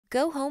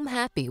Go home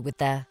happy with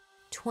the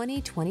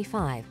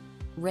 2025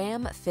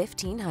 Ram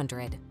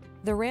 1500.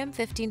 The Ram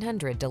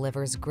 1500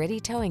 delivers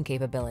gritty towing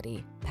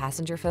capability,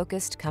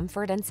 passenger-focused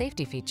comfort and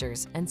safety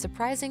features, and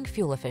surprising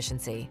fuel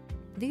efficiency.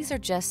 These are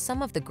just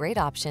some of the great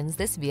options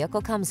this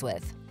vehicle comes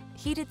with: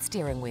 heated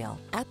steering wheel,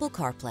 Apple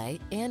CarPlay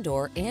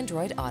and/or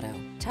Android Auto,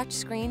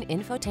 touchscreen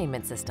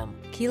infotainment system,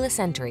 keyless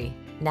entry,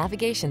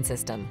 navigation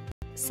system,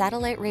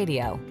 satellite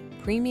radio,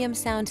 premium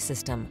sound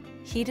system,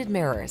 heated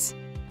mirrors,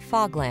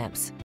 fog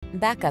lamps,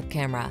 backup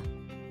camera.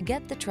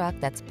 Get the truck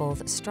that's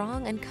both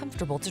strong and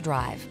comfortable to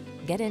drive.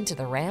 Get into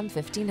the Ram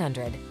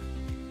 1500.